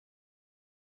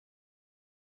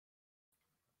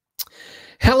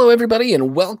Hello, everybody,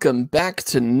 and welcome back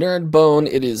to Nerdbone.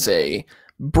 It is a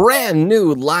brand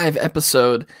new live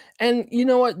episode, and you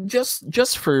know what?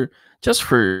 Just for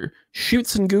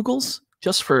shoots and googles,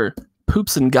 just for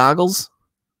poops and goggles,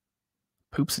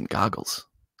 shits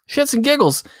and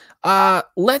giggles.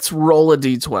 Let's roll a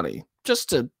d20.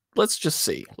 Let's just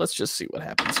see what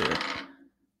happens here.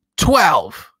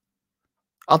 12.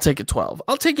 I'll take a 12.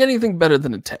 I'll take anything better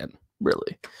than a 10,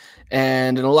 really.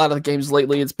 And in a lot of the games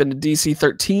lately, it's been a DC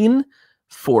 13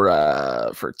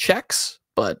 for checks.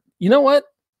 But you know what?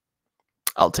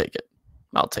 I'll take it.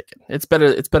 It's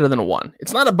better than a 1.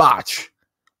 It's not a botch.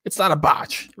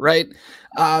 Right?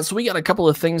 So we got a couple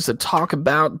of things to talk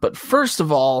about. But first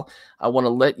of all, I want to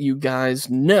let you guys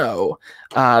know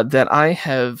that I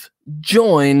have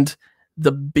joined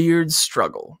the beard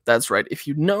struggle. That's right. If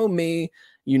you know me,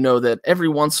 you know that every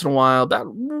once in a while, about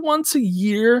once a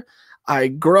year, I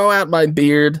grow out my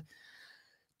beard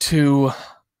to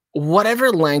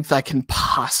whatever length I can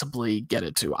possibly get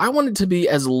it to. I want it to be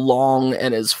as long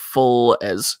and as full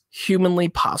as humanly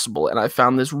possible. And I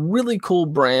found this really cool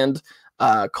brand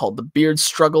called The Beard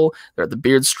Struggle. They're at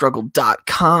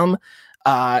thebeardstruggle.com.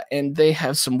 And they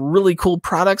have some really cool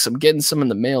products. I'm getting some in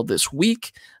the mail this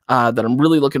week that I'm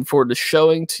really looking forward to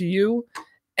showing to you.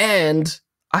 And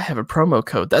I have a promo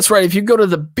code. That's right. If you go to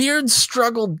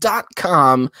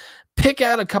thebeardstruggle.com, pick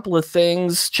out a couple of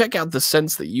things, check out the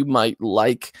scents that you might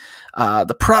like,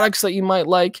 the products that you might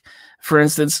like. For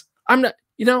instance, I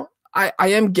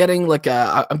am getting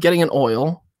I'm getting an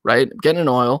oil, right? I'm getting an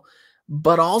oil,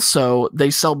 but also they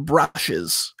sell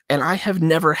brushes, and I have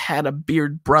never had a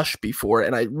beard brush before,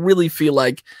 and I really feel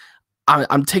like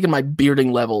I'm taking my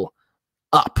bearding level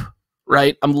up,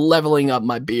 right? I'm leveling up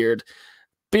my beard.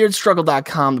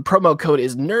 Beardstruggle.com. The promo code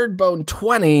is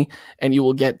Nerdbone20, and you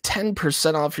will get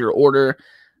 10% off your order.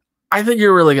 I think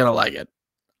you're really going to like it.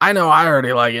 I know I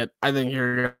already like it. I think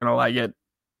you're going to like it.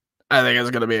 I think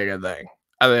it's going to be a good thing.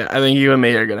 I think you and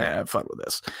me are going to have fun with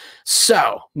this.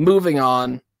 So, moving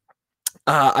on.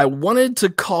 I wanted to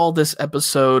call this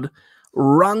episode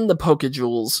Run the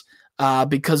Pokejewels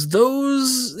because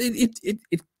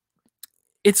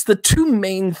it's the two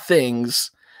main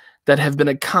things that have been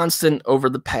a constant over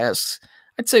the past,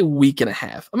 I'd say, week and a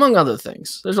half, among other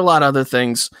things. There's a lot of other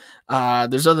things.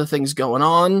 There's other things going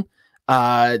on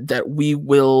that we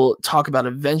will talk about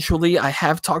eventually. I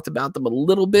have talked about them a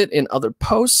little bit in other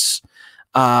posts.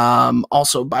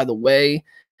 Also, by the way,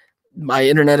 my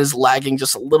internet is lagging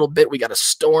just a little bit. We got a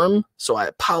storm, so I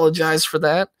apologize for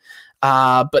that.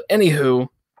 But anywho,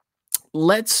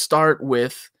 let's start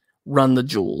with Run the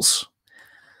Jewels.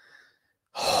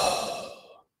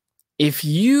 If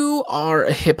you are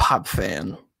a hip-hop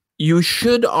fan, you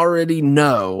should already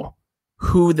know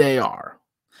who they are.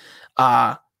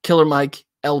 Killer Mike,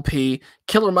 LP.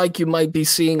 Killer Mike you might be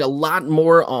seeing a lot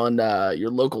more on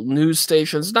your local news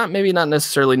stations. Maybe not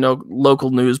necessarily local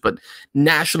news, but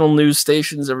national news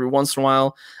stations every once in a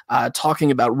while, talking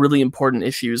about really important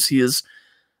issues. He is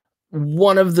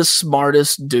one of the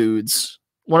smartest dudes,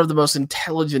 one of the most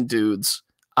intelligent dudes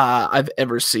I've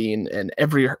ever seen and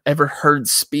ever heard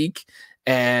speak,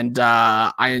 and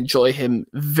I enjoy him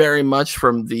very much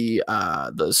from the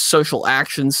social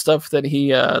action stuff that he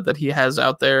has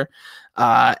out there,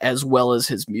 as well as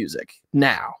his music.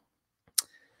 Now,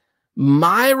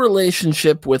 my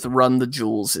relationship with Run the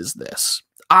Jewels is this: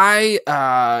 I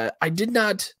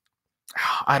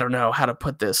don't know how to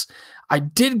put this. I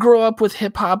did grow up with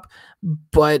hip hop,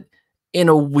 but in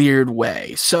a weird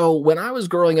way. So when I was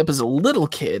growing up as a little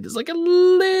kid, it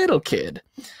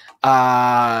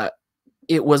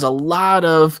was a lot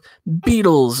of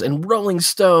Beatles and Rolling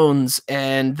Stones.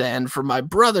 And then for my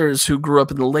brothers who grew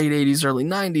up in the late 80s, early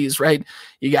 90s, right?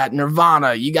 You got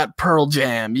Nirvana, you got Pearl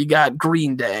Jam, you got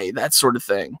Green Day, that sort of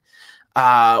thing,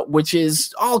 which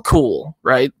is all cool,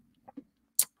 right?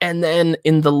 And then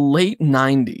in the late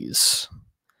 90s,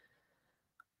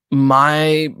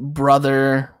 my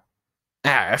brother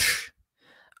Ash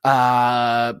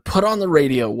put on the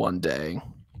radio one day,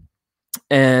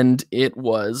 and it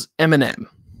was Eminem.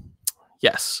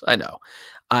 Yes, I know.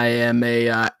 I am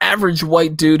a average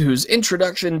white dude whose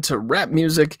introduction to rap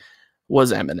music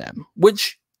was Eminem,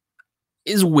 which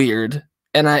is weird,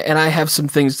 and I have some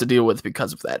things to deal with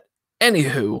because of that.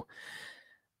 Anywho,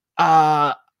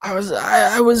 I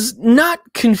was not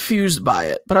confused by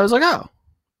it, but I was like, oh,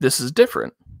 this is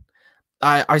different.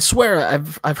 I swear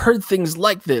I've heard things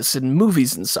like this in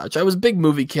movies and such. I was a big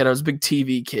movie kid. I was a big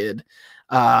TV kid.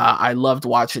 I loved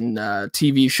watching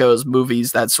TV shows,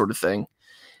 movies, that sort of thing.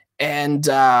 And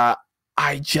I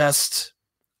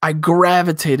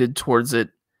gravitated towards it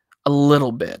a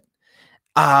little bit.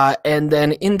 And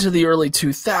then into the early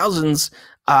 2000s,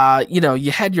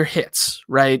 you had your hits,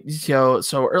 right?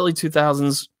 So early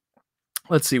 2000s,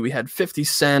 let's see, we had 50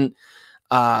 Cent,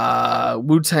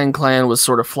 Wu-Tang Clan was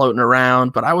sort of floating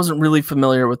around, but I wasn't really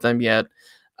familiar with them yet.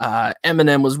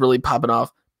 Eminem was really popping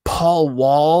off. Paul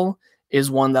Wall is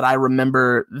one that I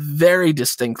remember very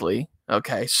distinctly.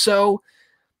 Okay, so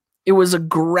it was a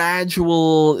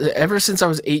gradual, ever since I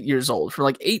was 8 years old, from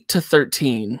like 8 to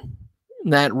 13, in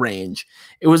that range,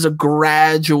 it was a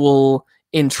gradual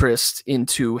interest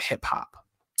into hip hop.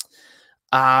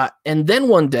 And then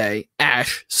one day,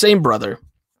 Ash, same brother,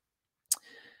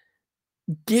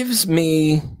 gives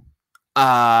me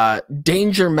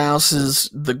Danger Mouse's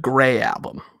The Gray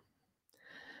album,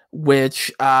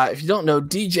 which, if you don't know,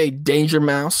 DJ Danger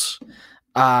Mouse,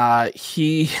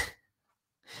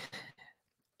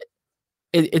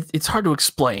 it's hard to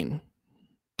explain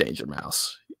Danger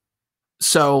Mouse.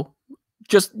 So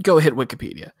just go hit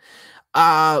Wikipedia.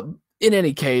 In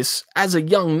any case, as a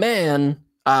young man,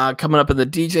 coming up in the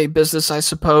DJ business, I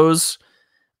suppose,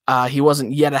 he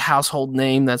wasn't yet a household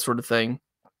name, that sort of thing.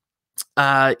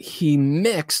 He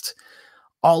mixed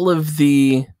all of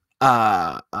the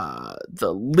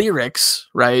lyrics,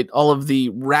 right? All of the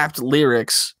rapped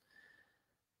lyrics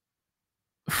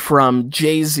from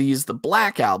Jay-Z's The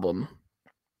Black Album,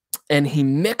 and he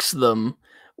mixed them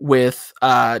with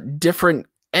different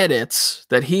edits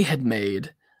that he had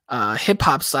made,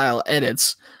 hip-hop style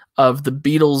edits of the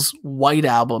Beatles' White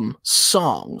Album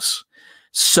songs.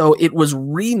 So it was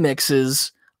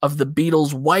remixes of the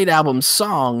Beatles' White Album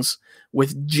songs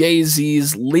with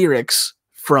Jay-Z's lyrics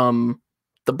from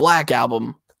the Black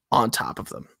Album on top of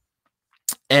them.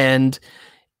 And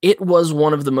it was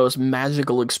one of the most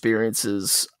magical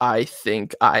experiences I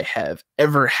think I have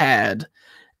ever had,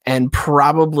 and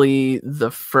probably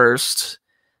the first,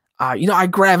 I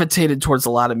gravitated towards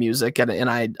a lot of music, and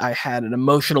I had an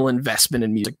emotional investment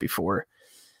in music before,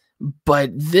 but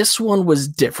this one was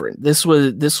different. This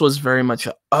was very much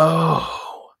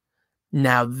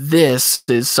now this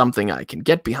is something I can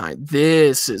get behind.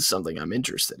 This is something I'm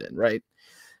interested in, right?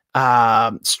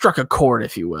 Struck a chord,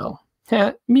 if you will.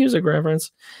 Yeah, music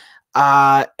reference.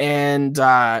 And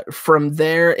from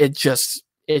there, it just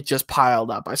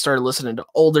piled up. I started listening to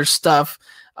older stuff,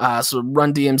 so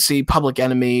Run DMC, Public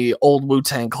Enemy, old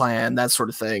Wu-Tang Clan, that sort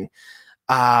of thing.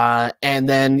 And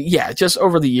then, yeah, just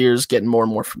over the years, getting more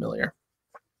and more familiar.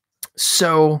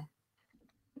 So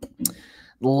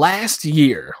last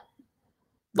year,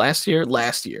 I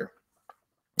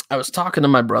was talking to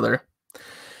my brother,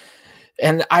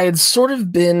 and I had sort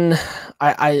of been,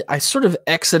 I sort of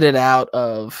exited out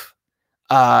of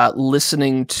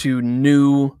listening to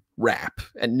new rap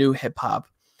and new hip hop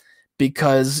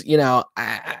because,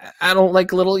 I don't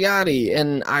like Lil Yachty,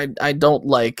 and I don't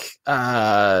like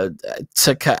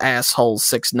Tika Asshole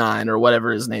 6ix9ine or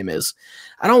whatever his name is.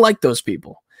 I don't like those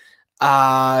people.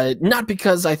 Not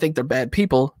because I think they're bad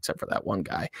people, except for that one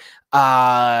guy.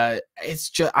 It's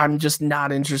just, I'm just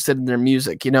not interested in their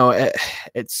music.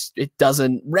 It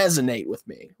doesn't resonate with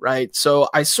me, right? So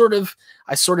I sort of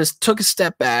took a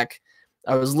step back.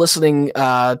 I was listening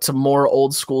to more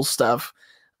old school stuff.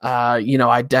 I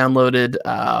downloaded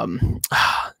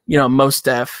Mos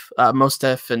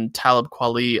Def and Talib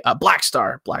Kweli, Black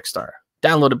Star.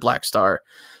 Downloaded Black Star.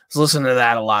 Was listening to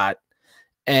that a lot.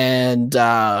 And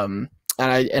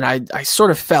I sort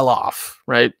of fell off,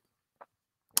 right,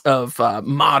 of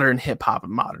modern hip hop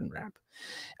and modern rap.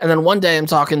 And then one day I'm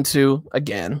talking to,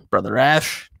 again, Brother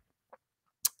Ash,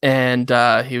 and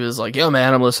he was like, "Yo,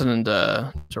 man, I'm listening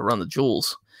to Run the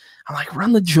Jewels." I'm like,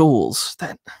 "Run the Jewels?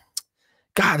 That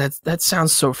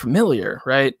sounds so familiar,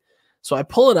 right?" So I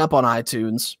pull it up on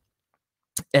iTunes,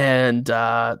 and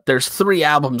there's 3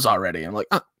 albums already. I'm like,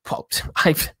 "Oh, well,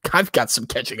 I've got some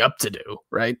catching up to do,"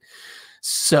 right?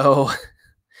 So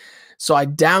I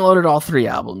downloaded all 3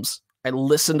 albums. I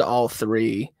listened to all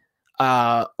 3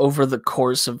 over the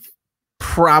course of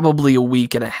probably a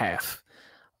week and a half.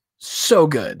 So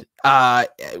good.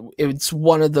 It's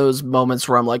one of those moments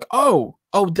where I'm like, oh,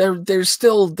 there's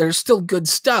still good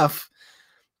stuff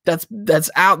that's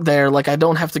out there. Like, I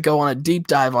don't have to go on a deep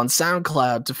dive on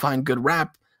SoundCloud to find good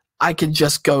rap. I can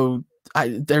just go,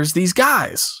 there's these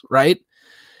guys, right?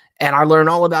 And I learned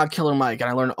all about Killer Mike, and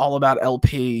I learned all about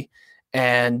LP.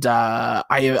 And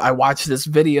I watched this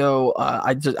video.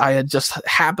 I had just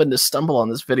happened to stumble on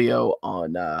this video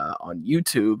on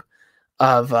YouTube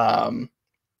of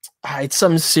it's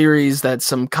some series that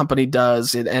some company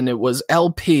does, and it was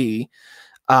LP,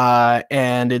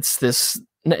 and it's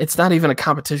not even a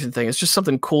competition thing. It's just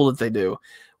something cool that they do,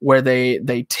 where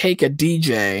they take a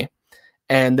DJ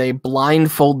and they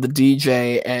blindfold the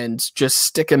DJ and just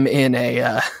stick him in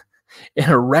a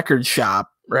record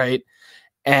shop, right?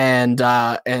 And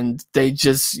you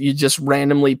just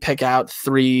randomly pick out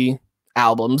 3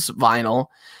 albums, vinyl,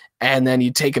 and then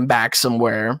you take them back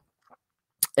somewhere,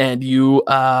 and you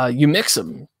mix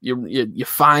them. You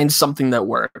find something that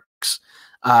works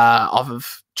off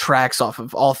of tracks off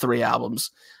of all 3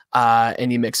 albums,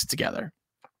 and you mix it together.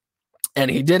 And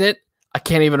he did it. I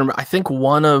can't even remember. I think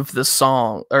one of the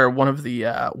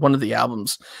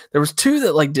albums, there was 2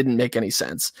 that like didn't make any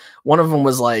sense. One of them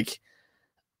was like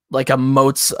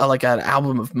an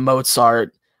album of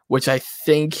Mozart, which I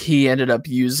think he ended up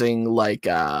using like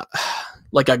a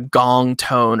gong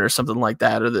tone or something like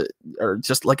that, or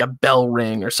just like a bell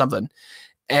ring or something.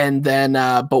 And then,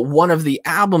 but one of the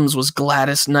albums was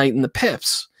Gladys Knight and the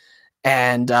Pips,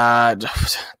 and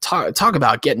talk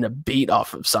about getting a beat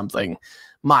off of something.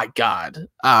 My God,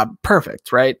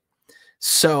 perfect, right?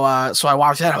 So I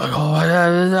watched that. I'm like, oh,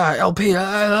 LP,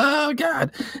 oh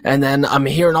God. And then I'm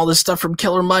hearing all this stuff from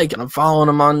Killer Mike, and I'm following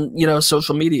him on,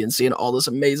 social media and seeing all this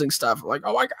amazing stuff. I'm like,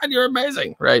 oh my God, you're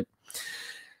amazing, right?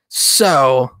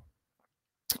 So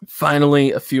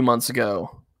finally, a few months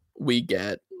ago, we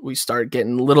start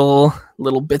getting little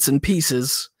bits and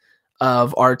pieces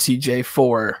of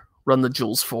RTJ4, Run the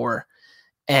Jewels 4.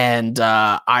 And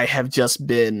I have just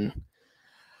been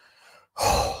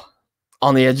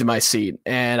on the edge of my seat,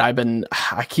 and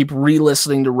I keep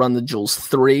re-listening to Run the Jewels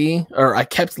 3, or I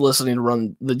kept listening to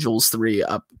Run the Jewels 3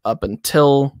 up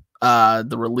until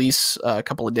the release a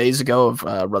couple of days ago of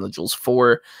Run the Jewels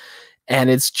 4, and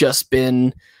it's just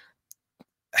been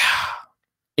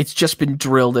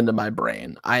drilled into my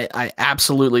brain. I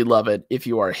absolutely love it. If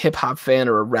you are a hip hop fan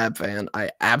or a rap fan,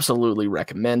 I absolutely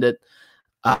recommend it.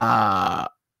 I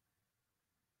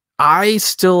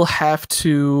still have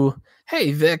to.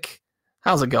 Hey Vic,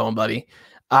 how's it going, buddy?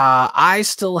 I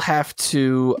still have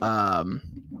to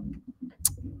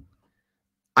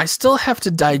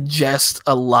digest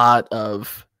a lot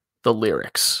of the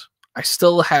lyrics. I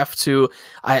still have to.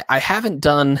 I haven't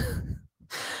done.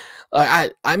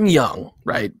 I'm young,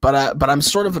 right? But I'm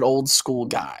sort of an old school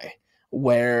guy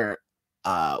where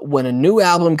when a new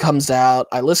album comes out,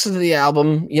 I listen to the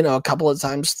album, a couple of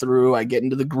times through. I get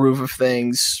into the groove of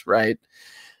things, right?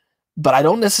 But I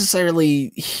don't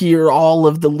necessarily hear all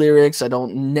of the lyrics. I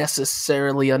don't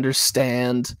necessarily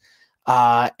understand.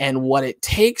 And what it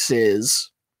takes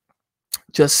is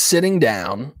just sitting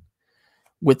down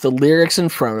with the lyrics in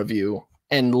front of you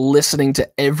and listening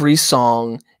to every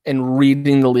song and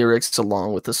reading the lyrics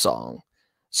along with the song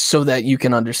so that you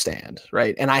can understand,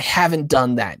 right? And I haven't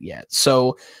done that yet.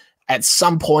 So at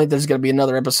some point, there's going to be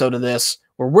another episode of this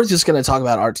where we're just going to talk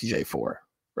about RTJ4,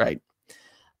 right?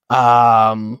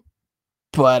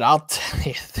 But I'll tell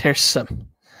you, there's some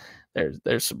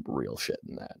real shit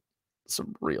in that.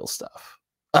 Some real stuff.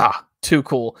 Too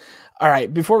cool. All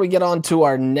right, before we get on to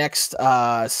our next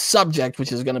subject,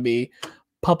 which is going to be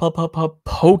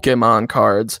Pokemon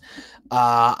cards,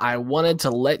 I wanted to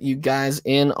let you guys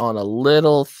in on a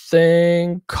little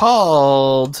thing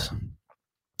called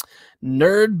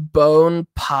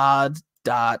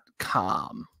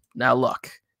nerdbonepod.com. Now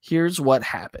look, here's what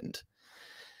happened.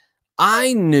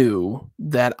 I knew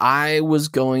that I was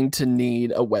going to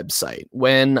need a website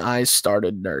when I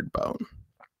started Nerdbone.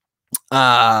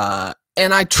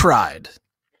 And I tried.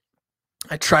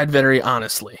 I tried very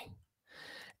honestly.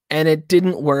 And it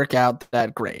didn't work out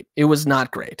that great. It was not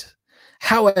great.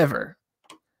 However,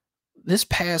 this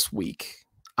past week,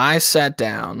 I sat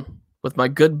down with my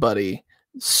good buddy,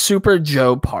 Super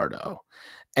Joe Pardo.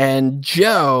 And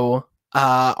Joe,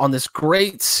 on this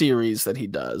great series that he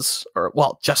does,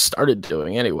 just started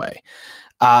doing anyway,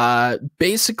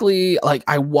 basically, like,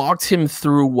 I walked him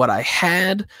through what I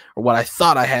had, or what I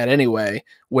thought I had anyway,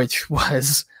 which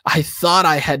was, I thought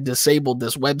I had disabled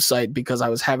this website because I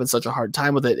was having such a hard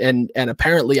time with it, and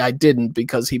apparently I didn't,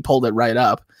 because he pulled it right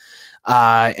up,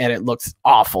 and it looked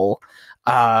awful.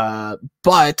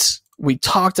 But we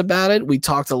talked about it. We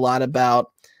talked a lot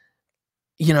about,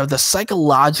 the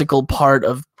psychological part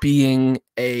of being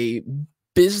a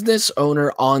business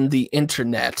owner on the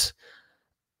internet,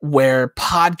 where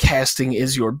podcasting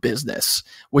is your business,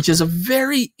 which is a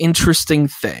very interesting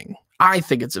thing. I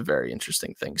think it's a very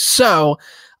interesting thing. So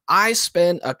I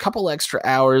spent a couple extra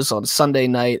hours on Sunday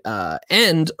night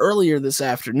and earlier this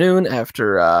afternoon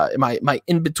after my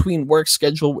in-between work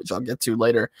schedule, which I'll get to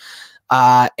later.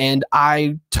 And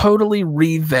I totally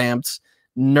revamped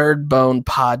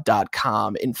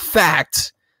nerdbonepod.com. In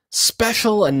fact,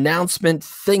 special announcement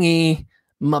thingy,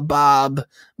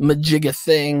 majigga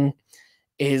thing,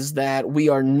 is that we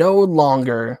are no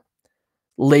longer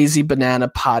Lazy Banana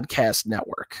Podcast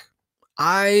Network.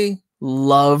 I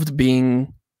loved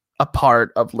being a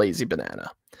part of Lazy Banana.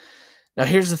 Now,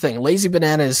 here's the thing. Lazy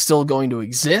Banana is still going to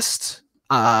exist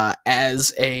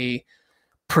as a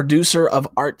producer of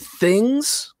art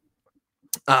things.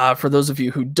 For those of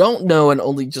you who don't know and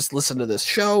only just listen to this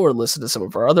show or listen to some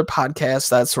of our other podcasts,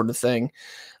 that sort of thing.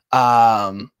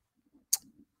 Let's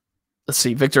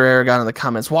see. Victor Aragon in the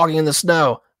comments. Walking in the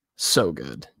Snow. So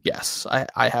good. Yes,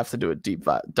 I have to do a deep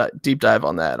dive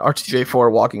on that.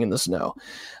 RTJ4 Walking in the Snow.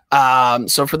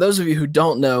 So for those of you who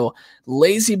don't know,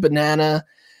 Lazy Banana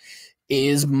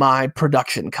is my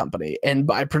production company. And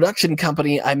by production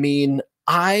company, I mean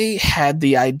I had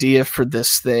the idea for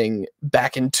this thing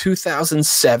back in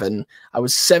 2007. I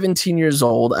was 17 years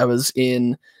old. I was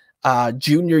in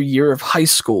junior year of high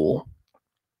school.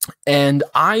 And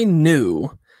I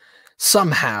knew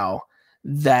somehow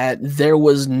that there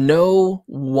was no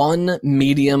one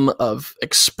medium of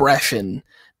expression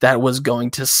that was going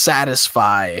to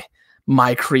satisfy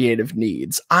my creative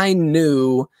needs. I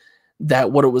knew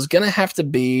that what it was going to have to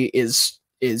be is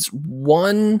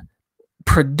one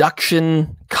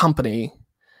production company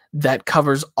that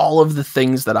covers all of the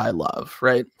things that I love,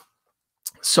 right?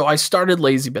 So I started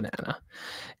Lazy Banana,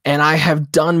 and I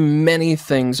have done many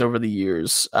things over the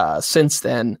years since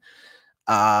then,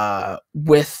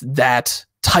 with that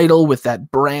title, with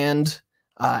that brand,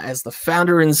 as the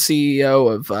founder and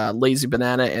CEO of Lazy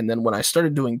Banana. And then when I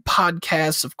started doing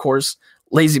podcasts, of course,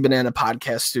 Lazy Banana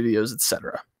Podcast Studios,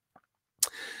 etc.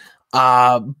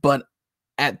 But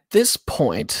at this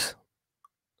point,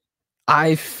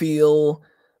 I feel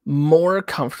more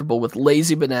comfortable with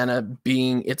Lazy Banana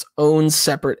being its own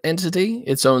separate entity,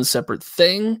 its own separate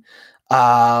thing,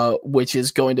 which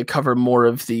is going to cover more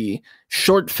of the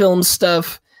short film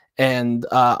stuff and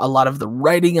a lot of the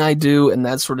writing I do and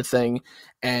that sort of thing.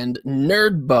 And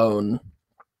Nerdbone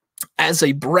as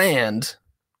a brand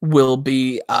will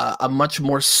be a much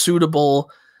more suitable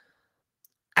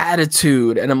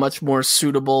attitude and a much more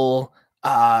suitable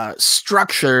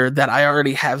structure that I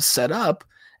already have set up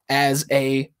as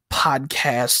a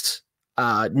podcast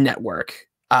network.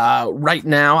 Right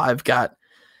now, I've got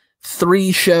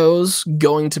 3 shows,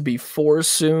 going to be 4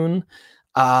 soon,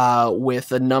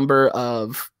 with a number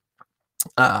of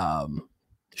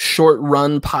short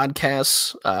run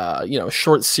podcasts,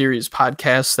 short series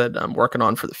podcasts that I'm working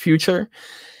on for the future.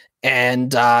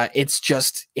 And it's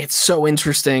so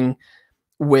interesting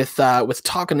with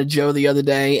talking to Joe the other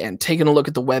day and taking a look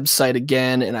at the website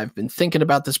again. And I've been thinking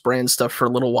about this brand stuff for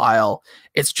a little while.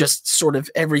 It's just sort of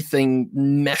everything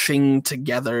meshing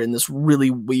together in this really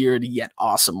weird yet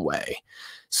awesome way.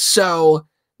 So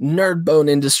Nerdbone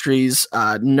Industries,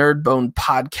 Nerdbone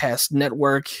Podcast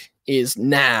Network is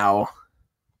now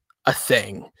a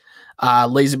thing.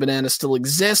 Lazy Banana still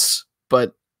exists,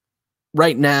 but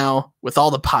right now, with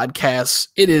all the podcasts,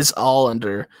 it is all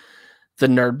under the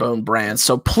Nerdbone brand.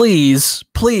 So please,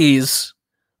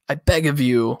 I beg of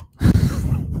you,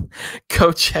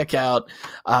 go check out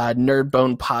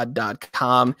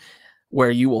nerdbonepod.com, where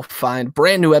you will find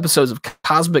brand new episodes of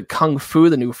Cosmic Kung Fu,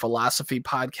 the new philosophy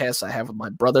podcast I have with my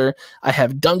brother. I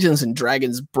have Dungeons and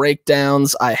Dragons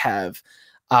breakdowns. I have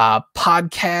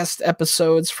podcast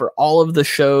episodes for all of the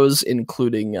shows,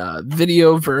 including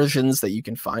video versions that you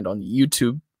can find on the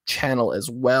YouTube channel as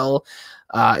well.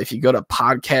 If you go to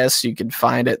podcasts, you can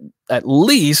find it at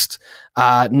least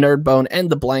Nerdbone and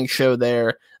The Blank Show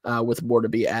there, with more to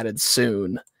be added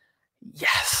soon.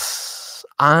 Yes,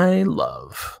 I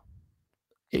love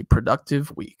a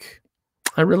productive week.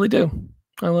 I really do.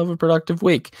 I love a productive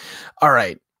week. All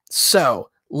right, so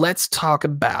let's talk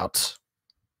about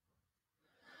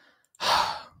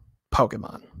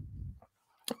Pokemon.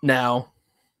 Now,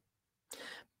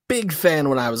 big fan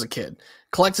when I was a kid.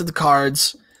 Collected the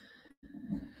cards.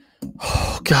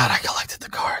 Oh, God, I collected the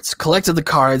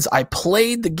cards. I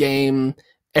played the game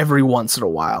every once in a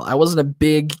while. I wasn't a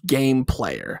big game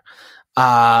player,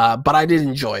 but I did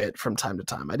enjoy it from time to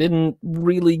time. I didn't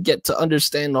really get to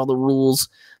understand all the rules,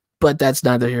 but that's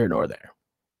neither here nor there.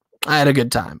 I had a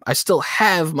good time. I still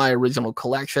have my original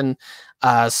collection,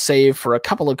 save for a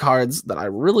couple of cards that I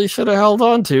really should have held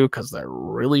on to because they're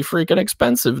really freaking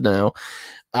expensive now.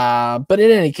 But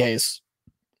in any case,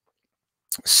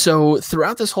 so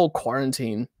throughout this whole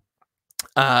quarantine,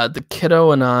 the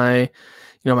kiddo and I,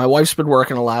 my wife's been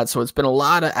working a lot, so it's been a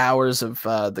lot of hours of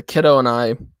the kiddo and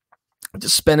I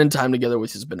just spending time together,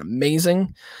 which has been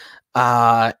amazing.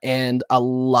 And a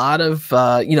lot of,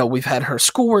 we've had her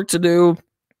schoolwork to do,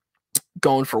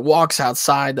 going for walks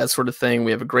outside, that sort of thing.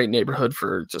 We have a great neighborhood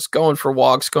for just going for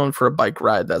walks, going for a bike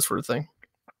ride, that sort of thing.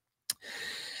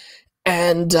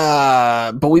 And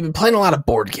but we've been playing a lot of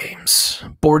board games.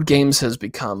 Board games has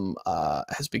become a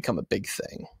big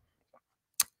thing.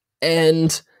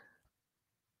 And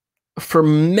for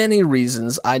many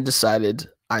reasons, I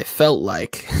felt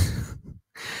like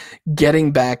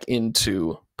getting back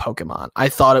into Pokemon. I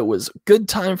thought it was a good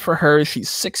time for her. She's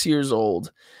 6 years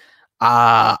old.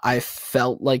 I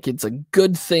felt like it's a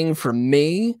good thing for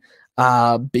me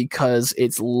because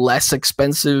it's less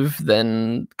expensive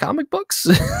than comic books.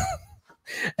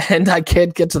 And I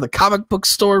can't get to the comic book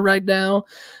store right now.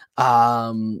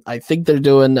 I think they're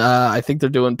doing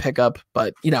pickup,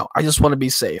 but you know, I just want to be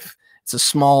safe. It's a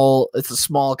small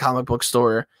comic book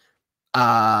store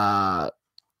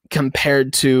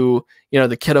compared to, you know,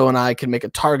 the kiddo and I can make a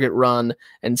Target run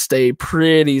and stay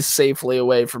pretty safely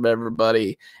away from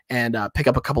everybody and pick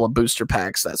up a couple of booster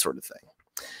packs, that sort of thing.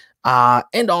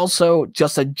 And also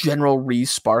just a general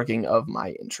re-sparking of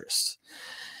my interest.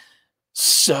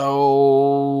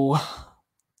 So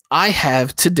I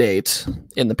have to date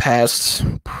in the past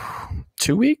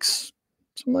 2 weeks,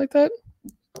 something like that,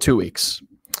 2 weeks,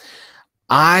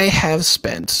 I have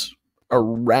spent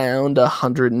around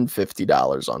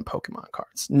 $150 on Pokemon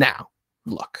cards. Now,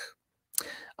 look,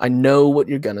 I know what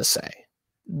you're going to say.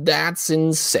 That's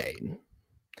insane.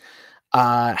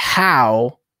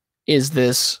 How is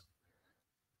this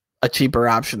a cheaper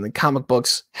option than comic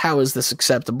books? How is this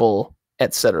acceptable?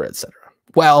 Et cetera, et cetera.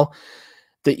 Well,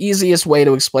 the easiest way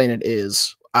to explain it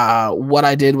is what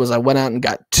I did was I went out and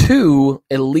got 2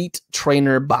 Elite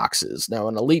Trainer boxes. Now,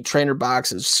 an Elite Trainer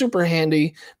box is super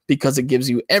handy because it gives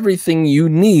you everything you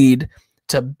need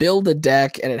to build a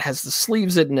deck, and it has the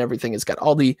sleeves and everything. It's got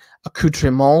all the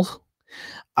accoutrements.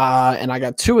 And I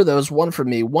got 2 of those, one for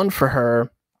me, one for her,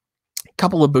 a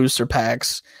couple of booster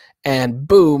packs, and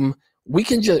boom, we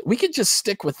can just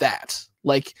stick with that.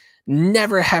 Like,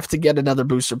 never have to get another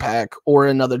booster pack or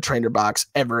another trainer box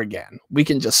ever again. We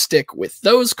can just stick with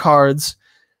those cards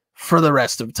for the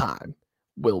rest of time.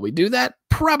 Will we do that?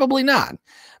 Probably not.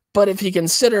 But if you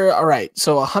consider, all right,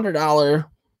 so $100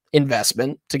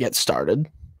 investment to get started,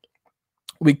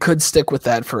 we could stick with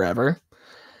that forever.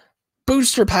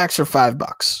 Booster packs are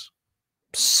 $5.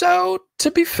 So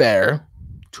to be fair,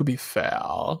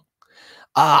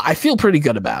 I feel pretty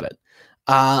good about it.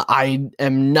 I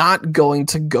am not going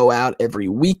to go out every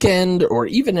weekend or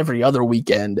even every other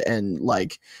weekend and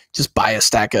like just buy a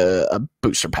stack of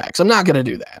booster packs. I'm not going to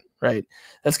do that, right?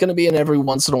 That's going to be an every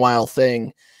once in a while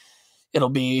thing. It'll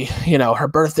be, you know, her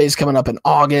birthday's coming up in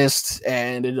August,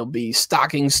 and it'll be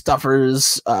stocking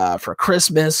stuffers for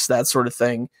Christmas, that sort of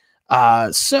thing.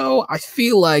 So I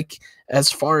feel like as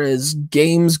far as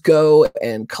games go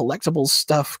and collectible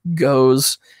stuff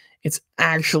goes, it's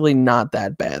actually not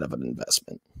that bad of an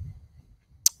investment.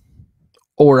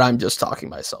 Or I'm just talking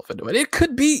myself into it. It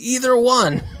could be either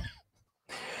one.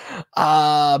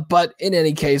 But in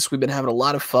any case, we've been having a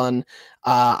lot of fun.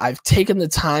 I've taken the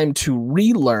time to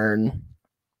relearn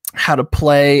how to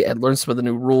play and learn some of the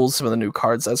new rules, some of the new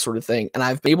cards, that sort of thing. And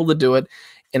I've been able to do it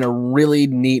in a really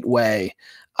neat way,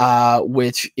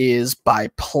 which is by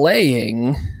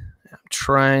playing. I'm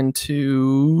trying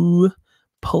to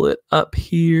pull it up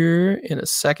here in a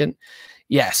second.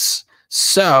 Yes.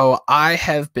 So I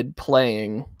have been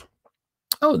playing.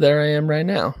 Oh, there I am right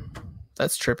now.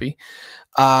 That's trippy.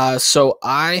 So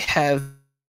I have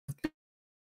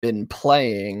been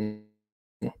playing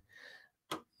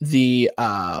the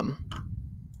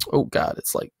oh god,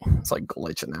 it's like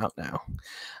glitching out now.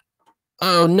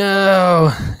 Oh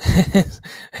no.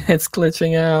 It's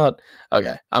glitching out.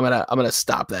 Okay, I'm gonna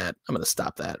stop that. I'm gonna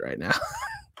stop that right now.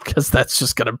 Because that's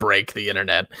just gonna break the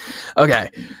internet.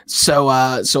 Okay, so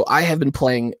I have been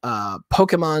playing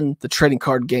Pokemon, the trading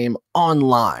card game,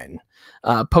 online.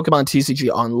 Pokemon TCG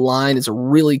Online is a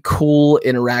really cool,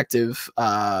 interactive,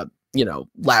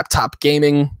 laptop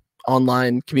gaming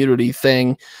online community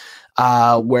thing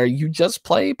where you just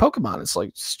play Pokemon.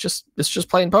 It's just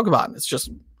playing Pokemon. It's just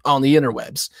on the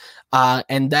interwebs,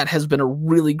 and that has been a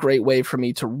really great way for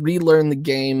me to relearn the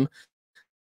game.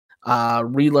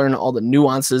 Relearn all the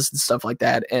nuances and stuff like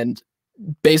that, and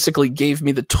basically gave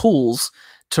me the tools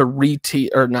to reteach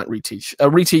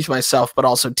myself, but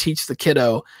also teach the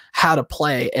kiddo how to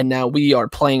play. And now we are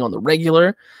playing on the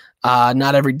regular,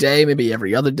 not every day, maybe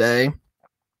every other day.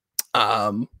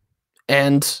 And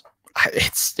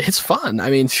it's fun. I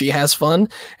mean, she has fun.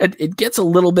 It gets a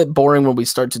little bit boring when we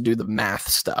start to do the math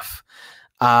stuff,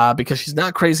 because she's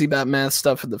not crazy about math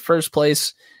stuff in the first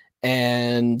place.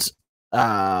 And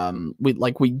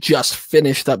we just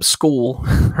finished up school.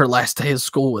 Her last day of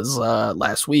school was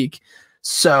last week.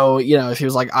 So, you know, she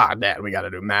was like, Dad, we got to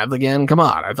do math again. Come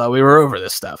on. I thought we were over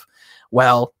this stuff.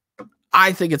 Well,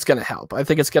 I think it's going to help. I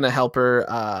think it's going to help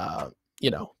her.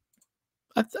 You know,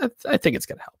 I think it's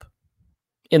going to help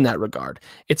in that regard.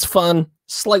 It's fun,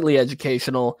 slightly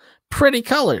educational, pretty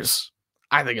colors.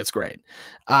 I think it's great.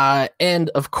 And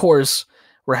of course,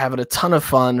 we're having a ton of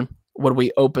fun when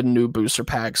we open new booster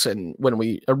packs, and when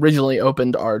we originally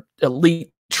opened our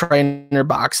elite trainer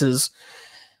boxes.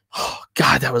 Oh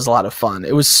God, that was a lot of fun.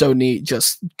 It was so neat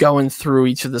just going through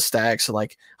each of the stacks,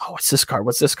 like, oh, what's this card?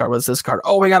 What's this card? What's this card?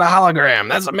 Oh, we got a hologram.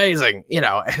 That's amazing. You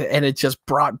know, and it just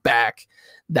brought back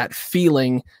that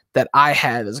feeling that I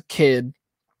had as a kid.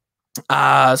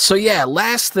 So yeah,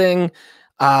 last thing,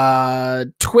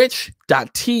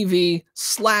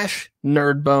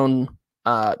 twitch.tv/Nerdbone,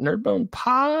 Nerdbone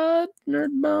pod,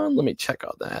 Nerdbone. Let me check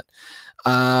out that.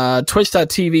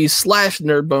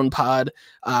 Twitch.tv/Nerdbone pod.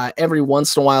 Every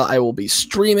once in a while I will be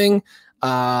streaming,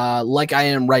 like I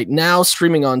am right now,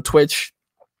 streaming on Twitch.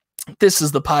 This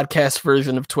is the podcast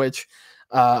version of Twitch,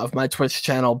 of my Twitch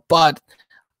channel, but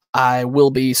I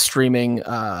will be streaming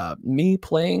me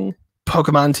playing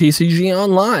Pokemon TCG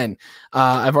Online.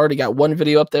 I've already got one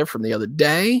video up there from the other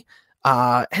day,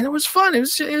 and it was fun. It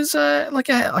was like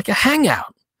a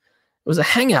hangout. It was a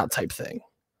hangout type thing.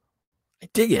 I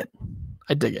dig it.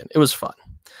 It was fun.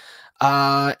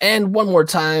 And one more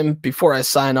time before I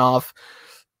sign off.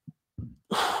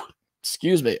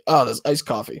 Excuse me. Oh, there's iced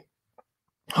coffee.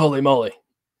 Holy moly.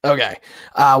 Okay.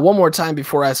 One more time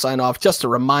before I sign off, just a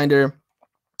reminder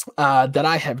that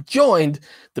I have joined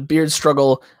the Beard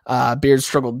Struggle,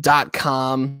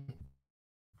 beardstruggle.com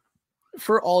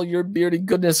for all your beardy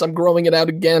goodness. I'm growing it out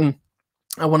again.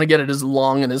 I want to get it as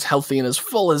long and as healthy and as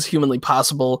full as humanly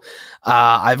possible.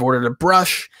 I've ordered a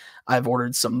brush. I've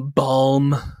ordered some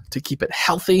balm to keep it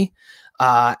healthy.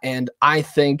 And I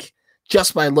think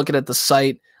just by looking at the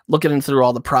site, looking through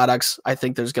all the products, I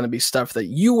think there's going to be stuff that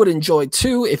you would enjoy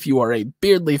too if you are a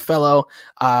beardly fellow,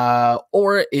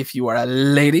 or if you are a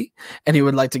lady and you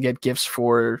would like to get gifts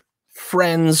for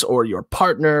friends or your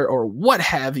partner or what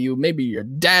have you. Maybe your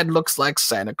dad looks like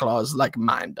Santa Claus like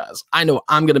mine does. I know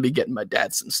I'm going to be getting my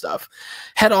dad some stuff.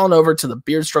 Head on over to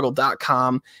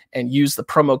thebeardstruggle.com and use the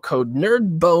promo code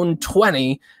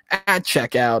NERDBONE20 at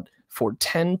checkout for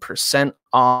 10%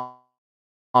 off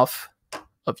of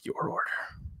your order.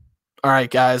 All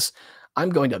right, guys, I'm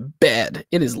going to bed.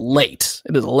 It is late.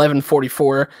 It is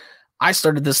 11:44. I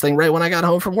started this thing right when I got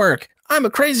home from work. I'm a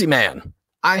crazy man.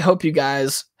 I hope you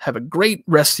guys have a great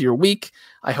rest of your week.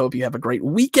 I hope you have a great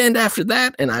weekend after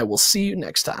that, and I will see you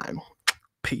next time.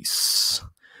 Peace.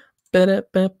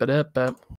 Ba-da-ba-ba-da-ba.